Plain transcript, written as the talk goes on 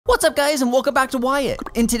What's up guys and welcome back to Wyatt.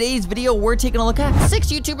 In today's video we're taking a look at 6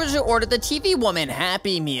 YouTubers who ordered the TV Woman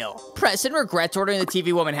Happy Meal. Preston regrets ordering the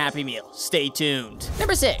TV Woman Happy Meal. Stay tuned.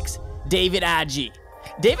 Number 6, David Acey.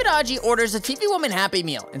 David Acey orders a TV Woman Happy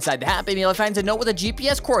Meal. Inside the Happy Meal he finds a note with the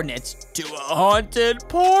GPS coordinates to a haunted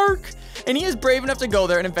park. And he is brave enough to go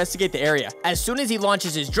there and investigate the area. As soon as he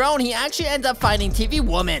launches his drone, he actually ends up finding TV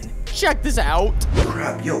Woman. Check this out.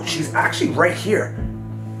 Crap, yo, she's actually right here.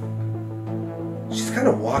 She's kind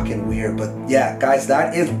of walking weird, but yeah, guys,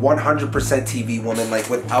 that is 100% TV Woman, like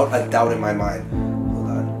without a doubt in my mind. Hold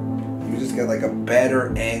on. Let me just get like a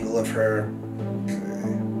better angle of her. Okay.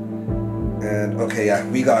 And okay, yeah,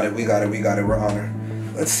 we got it. We're on her.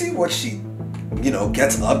 Let's see what she,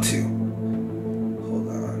 gets up to. Hold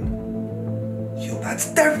on. Yo,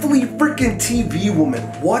 that's definitely freaking TV Woman.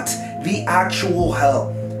 What the actual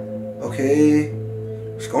hell? Okay.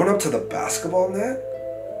 She's going up to the basketball net.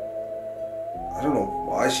 I don't know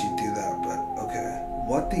why she'd do that, but okay.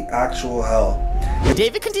 What the actual hell?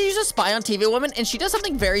 David continues to spy on TV Woman, and she does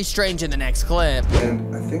something very strange in the next clip.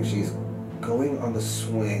 And I think she's going on the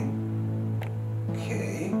swing.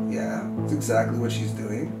 Okay, yeah, that's exactly what she's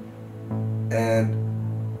doing. And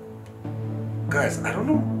guys, I don't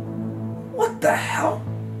know what the hell.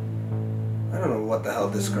 I don't know what the hell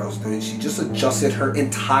this girl's doing. She just adjusted her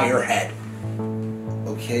entire head.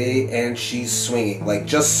 Okay, and she's swinging, like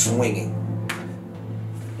just swinging.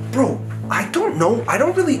 Bro, I don't know. I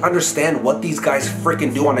don't really understand what these guys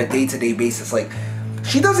freaking do on a day-to-day basis. Like,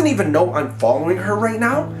 she doesn't even know I'm following her right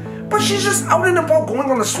now, but she's just out and about,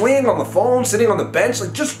 going on the swing, on the phone, sitting on the bench,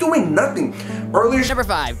 like just doing nothing. Earlier. Number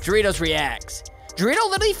 5, Doritos reacts. Dorito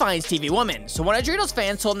literally finds TV Woman, so one of Doritos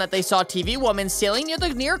fans told him that they saw TV Woman sailing near the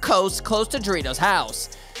near coast close to Doritos' house.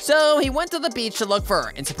 So he went to the beach to look for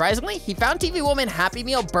her, and surprisingly, he found TV Woman Happy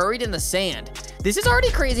Meal buried in the sand. This is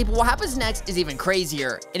already crazy, but what happens next is even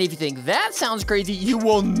crazier. And if you think that sounds crazy, you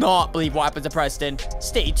will not believe what happens to Preston.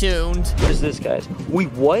 Stay tuned. What is this, guys?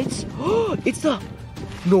 Wait, what? It's the...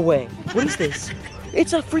 No way. What is this?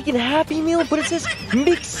 It's a freaking Happy Meal, but it says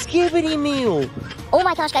McSkibbity Meal. Oh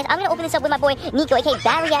my gosh, guys, I'm gonna open this up with my boy Nico, aka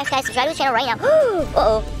Bad Reacts, guys. Subscribe to the channel right now.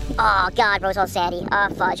 Uh-oh. Oh, God, bro, it's all sandy.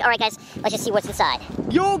 Fudge. All right, guys, let's just see what's inside.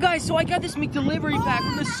 Yo, guys, so I got this McDelivery pack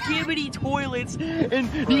from the Skibbity Toilets. And,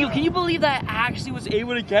 Nico, can you believe that I actually was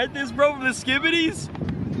able to get this, bro, from the Skibbities?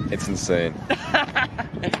 It's insane.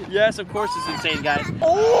 Yes, of course it's insane, guys.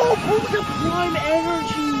 Oh, the Prime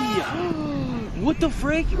Energy. What the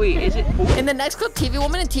frick? Wait, is it? In the next clip, TV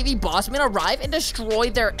Woman and TV Bossman arrive and destroy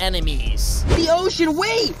their enemies. The ocean,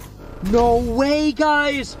 wait! No way,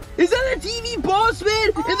 guys! Is that a TV Bossman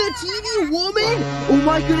and the TV Woman? Oh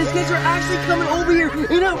my goodness, guys are actually coming over here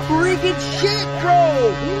in a freaking shit,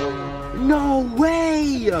 bro! No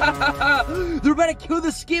way! They're about to kill the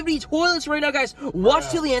Skibbity Toilets right now, guys. Watch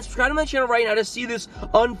till the end, subscribe to my channel right now to see this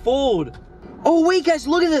unfold. Oh wait, guys,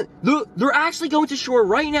 look at them. They're actually going to shore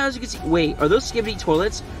right now, as you can see. Wait, are those Skibbity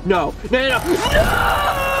Toilets? No. No!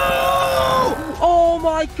 Oh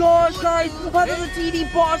my gosh, guys! I thought the TV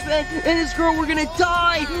Bossman and his girl were gonna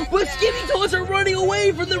die, but Skibbity Toilets are running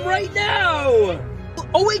away from them right now.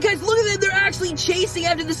 Oh wait, guys, look at them. They're actually chasing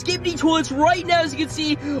after the Skibbity Toilets right now, as you can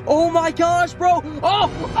see. Oh my gosh, bro. Oh,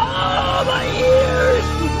 my ears!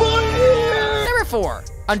 My ears! Number 4,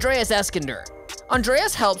 Andreas Eskander.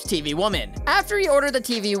 Andreas helps TV Woman. After he ordered the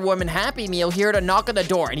TV Woman Happy Meal, he heard a knock on the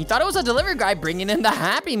door, and he thought it was a delivery guy bringing in the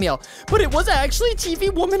Happy Meal. But it was actually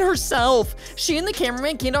TV Woman herself. She and the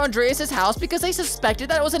cameraman came to Andreas' house because they suspected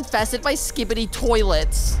that it was infested by Skibbity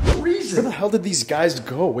Toilets. Where the hell did these guys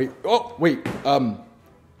go? Wait, take a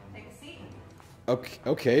seat.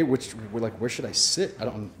 Okay, where should I sit?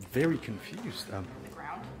 I'm very confused.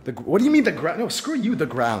 The ground. What do you mean the ground? No, screw you, the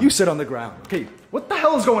ground. You sit on the ground. Okay, what the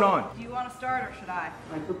hell is going on? Do you want to start or should I?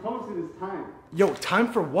 I suppose it is time. Yo,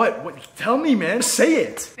 time for what? What? Tell me, man. Say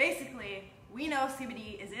it. Basically, we know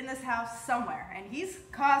Skibbity is in this house somewhere, and he's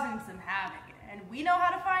causing some havoc. And we know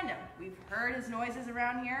how to find him. We've heard his noises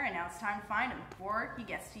around here, and now it's time to find him before he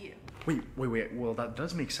gets to you. Wait. Well, that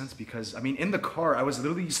does make sense because, I mean, in the car, I was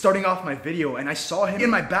literally starting off my video, and I saw him in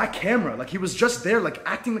my back camera. Like, he was just there, like,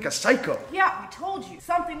 acting like a psycho. Yeah, we told you.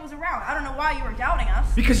 Something was around. I don't know why you were doubting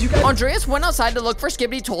us. Because you guys— Andreas went outside to look for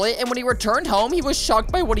Skibbity Toilet, and when he returned home, he was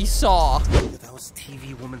shocked by what he saw. That was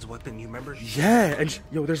TV Woman's weapon, you remember? Yeah, and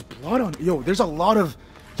yo, there's blood on— Yo, there's a lot of—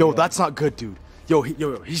 Yo, that's not good, dude. Yo,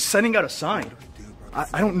 he's sending out a sign.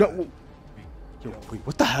 I don't know. Yo, wait,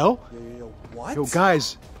 what the hell? Yo, what? Yo,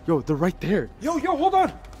 guys. Yo, they're right there. Yo, hold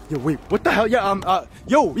on. Yo, wait, what the hell? Yeah,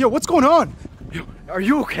 yo, what's going on? Yo, are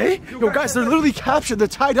you okay? Yo, guys, they're literally captured. They're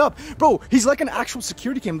tied up. Bro, he's like an actual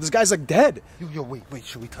security cam. This guy's like dead. Yo, wait,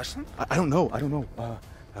 should we touch them? I don't know.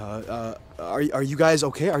 Are you guys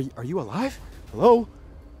okay? Are you alive? Hello?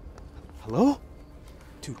 Hello?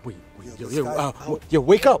 Dude, wait. Yo,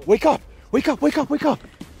 wake up. Wake up.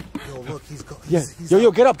 Yo, look, he's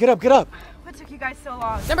yo, get up. What took you guys so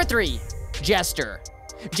long? Number 3, Jester.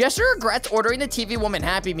 Jester regrets ordering the TV Woman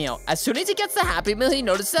Happy Meal. As soon as he gets the Happy Meal, he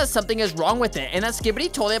notices that something is wrong with it, and that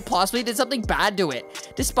Skibbity Toilet possibly did something bad to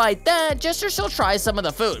it. Despite that, Jester still tries some of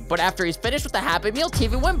the food, but after he's finished with the Happy Meal,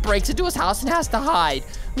 TV Woman breaks into his house and has to hide.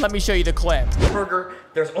 Let me show you the clip. Burger,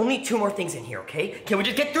 there's only 2 more things in here, okay? Can we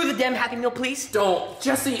just get through the damn Happy Meal, please? Don't.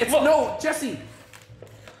 Jesse, it's no, Jesse.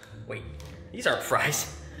 Wait, these aren't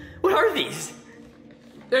fries. What are these?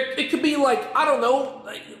 It could be like, I don't know,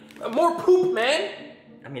 like more poop, man.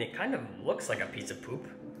 I mean, it kind of looks like a piece of poop,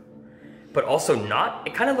 but also not.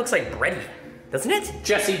 It kind of looks like bready, doesn't it?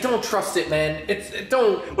 Jesse, don't trust it, man.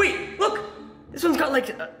 Don't. Wait, look. This one's got like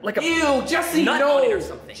a ew, Jesse, nut no. on it or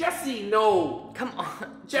something. Jesse, no. Come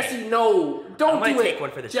on. Jesse, no. Don't do it. I'm gonna take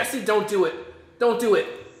one for the Jesse, check. don't do it. Don't do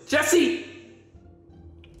it. Jesse.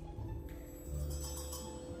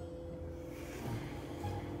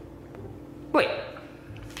 Wait.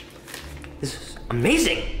 This is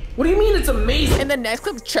amazing. What do you mean it's amazing? In the next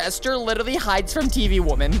clip, Chester literally hides from TV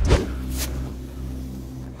Woman.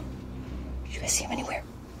 You guys see him anywhere?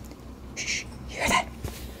 Shh, you hear that?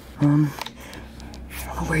 I don't know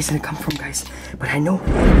where he's gonna come from, guys, but I know.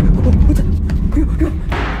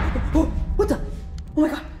 What the? Oh my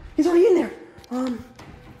god, he's already in there.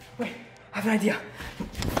 Wait, I have an idea.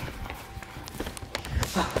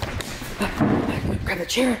 Grab the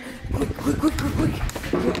chair. Quick.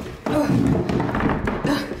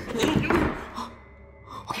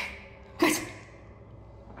 Okay, guys.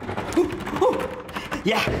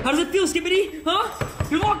 Yeah, how does it feel, Skibbity? Huh?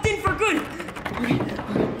 You're locked in for good.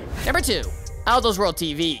 Number 2, Aldo's World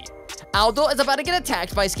TV. Aldo is about to get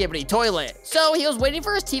attacked by Skibbity Toilet. So he was waiting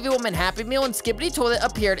for his TV Woman Happy Meal when Skibbity Toilet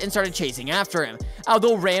appeared and started chasing after him.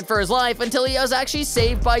 Aldo ran for his life until he was actually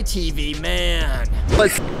saved by TV Man.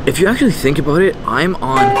 But if you actually think about it, I'm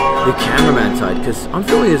on the cameraman side because I'm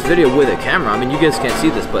filming this video with a camera. I mean, you guys can't see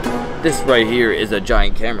this, but this right here is a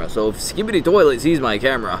giant camera. So if Skibbity Toilet sees my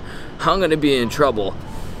camera, I'm gonna be in trouble.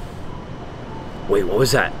 Wait, what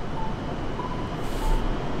was that?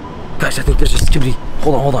 Guys, I think there's a Skibbity.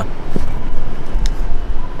 Hold on.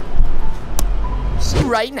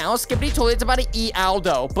 Right now, Skibbity Toilet's about to eat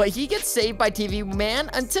Aldo, but he gets saved by TV Man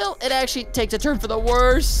until it actually takes a turn for the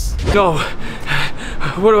worse. No.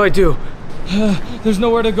 What do I do? There's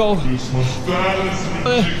nowhere to go. Wait a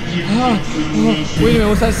minute,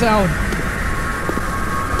 what's that sound?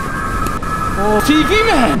 Oh, TV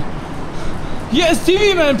Man! Yes,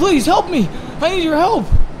 TV Man, please help me! I need your help!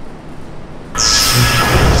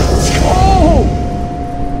 Oh!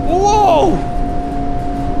 Whoa!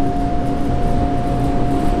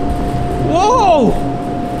 Whoa!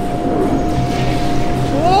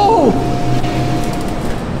 Whoa!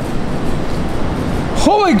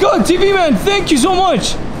 Oh my god, TV Man, thank you so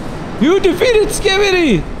much! You defeated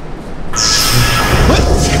Skibbity!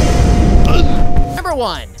 Number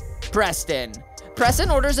 1, Preston.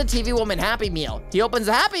 Preston orders a TV Woman Happy Meal. He opens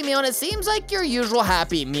the Happy Meal and it seems like your usual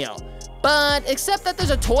Happy Meal. But except that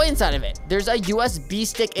there's a toy inside of it. There's a USB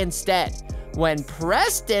stick instead. When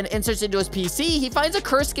Preston inserts into his PC, he finds a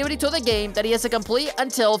cursed Skibbity Toilet game that he has to complete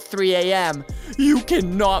until 3 a.m. You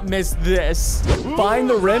cannot miss this. Find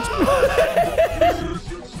the wrench.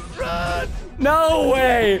 Run. No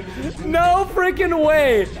way. No freaking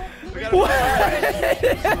way. Over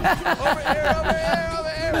here.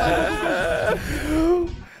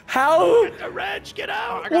 How? Get the wrench, get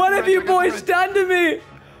out. What have you boys done to me?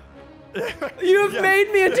 You've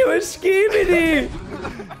made me into a Skibbity.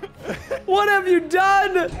 What have you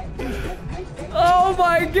done? Oh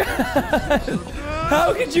my god.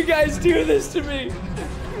 How could you guys do this to me?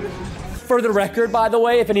 For the record, by the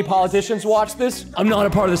way, if any politicians watch this, I'm not a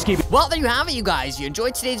part of the Skibbity. Well, there you have it, you guys. If you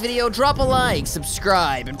enjoyed today's video, drop a like,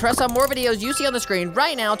 subscribe, and press on more videos you see on the screen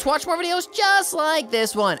right now to watch more videos just like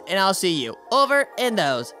this one. And I'll see you over in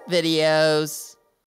those videos.